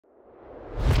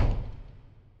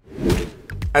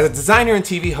As a designer and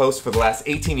TV host for the last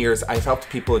 18 years, I've helped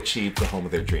people achieve the home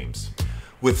of their dreams.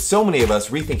 With so many of us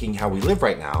rethinking how we live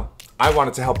right now, I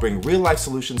wanted to help bring real-life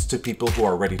solutions to people who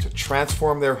are ready to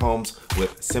transform their homes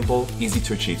with simple,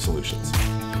 easy-to-achieve solutions.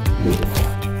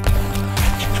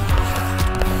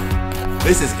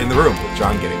 This is In the Room with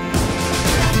John Gidding.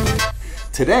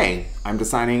 Today, I'm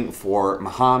designing for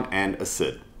Maham and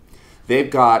Asid.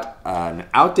 They've got an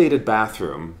outdated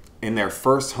bathroom in their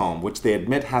first home, which they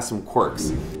admit has some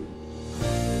quirks.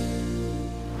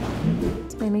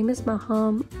 My name is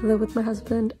Maham. I live with my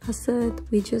husband, Asid.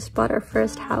 We just bought our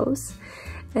first house,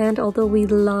 and although we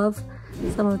love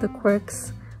some of the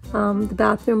quirks, the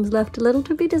bathroom's left a little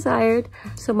to be desired.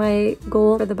 So my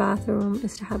goal for the bathroom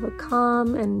is to have a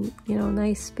calm and,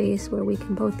 nice space where we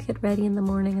can both get ready in the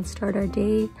morning and start our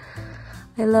day.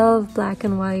 I love black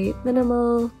and white,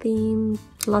 minimal theme,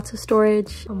 lots of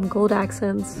storage, gold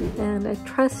accents, and I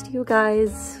trust you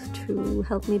guys to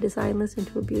help me design this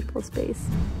into a beautiful space.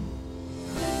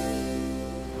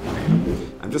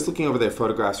 I'm just looking over their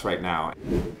photographs right now.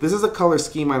 This is a color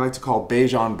scheme I like to call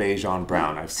beige on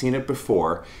brown. I've seen it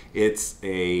before. It's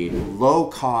a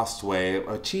low-cost way of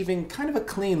achieving kind of a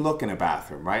clean look in a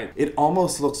bathroom, right? It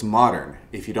almost looks modern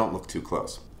if you don't look too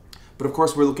close. But of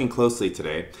course, we're looking closely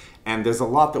today, and there's a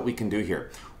lot that we can do here.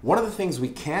 One of the things we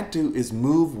can't do is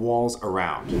move walls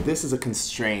around. This is a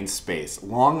constrained space,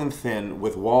 long and thin,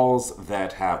 with walls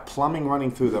that have plumbing running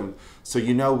through them, so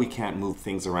we can't move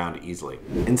things around easily.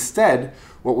 Instead,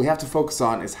 what we have to focus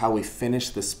on is how we finish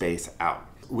the space out.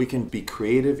 We can be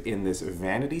creative in this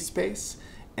vanity space,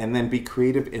 and then be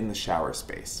creative in the shower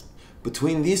space.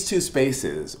 Between these two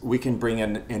spaces, we can bring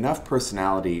in enough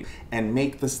personality and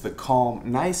make this the calm,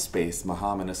 nice space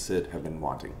Maham and Asid have been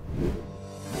wanting.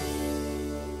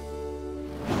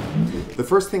 The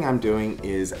first thing I'm doing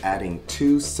is adding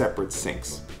 2 separate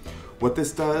sinks. What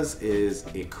this does is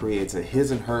it creates a his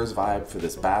and hers vibe for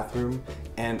this bathroom,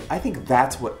 and I think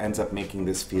that's what ends up making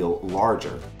this feel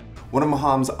larger. One of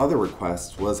Maham's other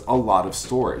requests was a lot of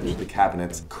storage. The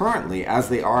cabinets, currently, as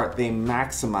they are, they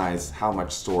maximize how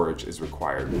much storage is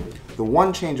required. The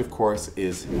one change, of course,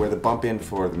 is where the bump in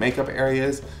for the makeup area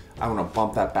is. I want to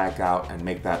bump that back out and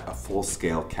make that a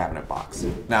full-scale cabinet box.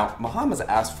 Now, Maham has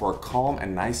asked for a calm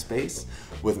and nice space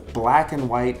with black and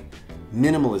white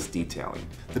minimalist detailing.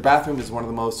 The bathroom is one of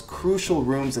the most crucial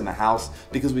rooms in the house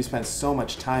because we spend so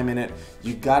much time in it.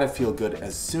 You gotta feel good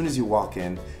as soon as you walk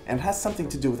in, and it has something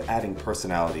to do with adding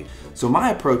personality. So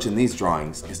my approach in these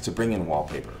drawings is to bring in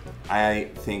wallpaper.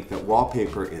 I think that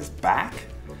wallpaper is back,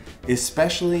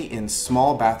 especially in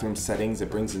small bathroom settings.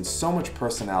 It brings in so much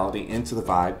personality into the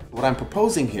vibe. What I'm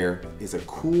proposing here is a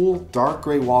cool dark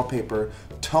gray wallpaper,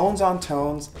 tones on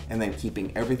tones, and then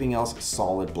keeping everything else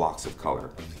solid blocks of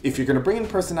color. If you're gonna bring in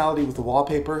personality with the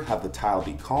wallpaper, have the tile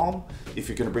be calm. If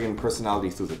you're gonna bring in personality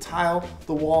through the tile,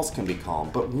 the walls can be calm,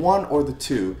 but one or the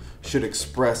two should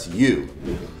express you.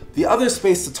 The other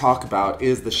space to talk about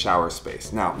is the shower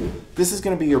space. Now, this is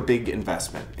gonna be your big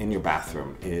investment in your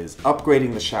bathroom, is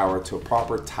upgrading the shower to a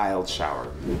proper tiled shower.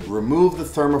 Remove the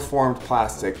thermoformed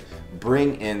plastic,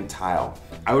 bring in tile.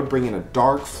 I would bring in a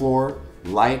dark floor,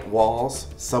 light walls.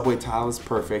 Subway tile is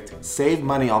perfect. Save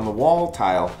money on the wall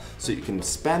tile so you can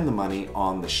spend the money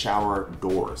on the shower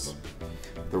doors.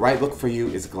 The right look for you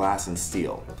is glass and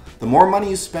steel. The more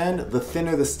money you spend, the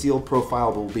thinner the steel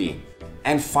profile will be.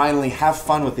 And finally, have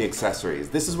fun with the accessories.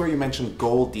 This is where you mentioned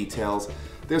gold details.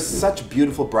 There's such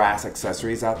beautiful brass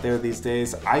accessories out there these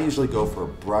days. I usually go for a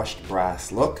brushed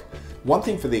brass look. One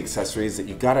thing for the accessories that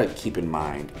you gotta keep in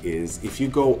mind is if you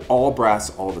go all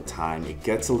brass all the time, it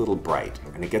gets a little bright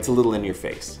and it gets a little in your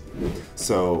face.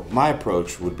 So my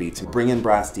approach would be to bring in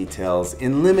brass details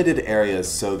in limited areas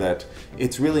so that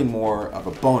it's really more of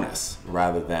a bonus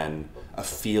rather than a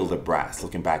field of brass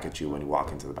looking back at you when you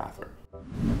walk into the bathroom.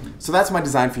 So that's my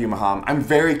design for you, Maham. I'm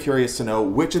very curious to know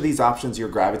which of these options you're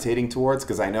gravitating towards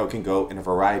because I know it can go in a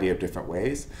variety of different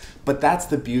ways. But that's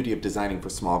the beauty of designing for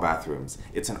small bathrooms.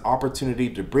 It's an opportunity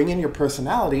to bring in your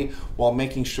personality while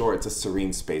making sure it's a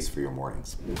serene space for your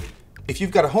mornings. If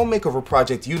you've got a home makeover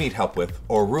project you need help with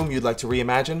or a room you'd like to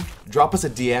reimagine, drop us a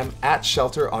DM at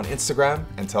SHLTR on Instagram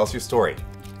and tell us your story.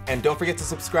 And don't forget to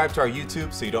subscribe to our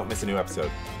YouTube so you don't miss a new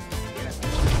episode.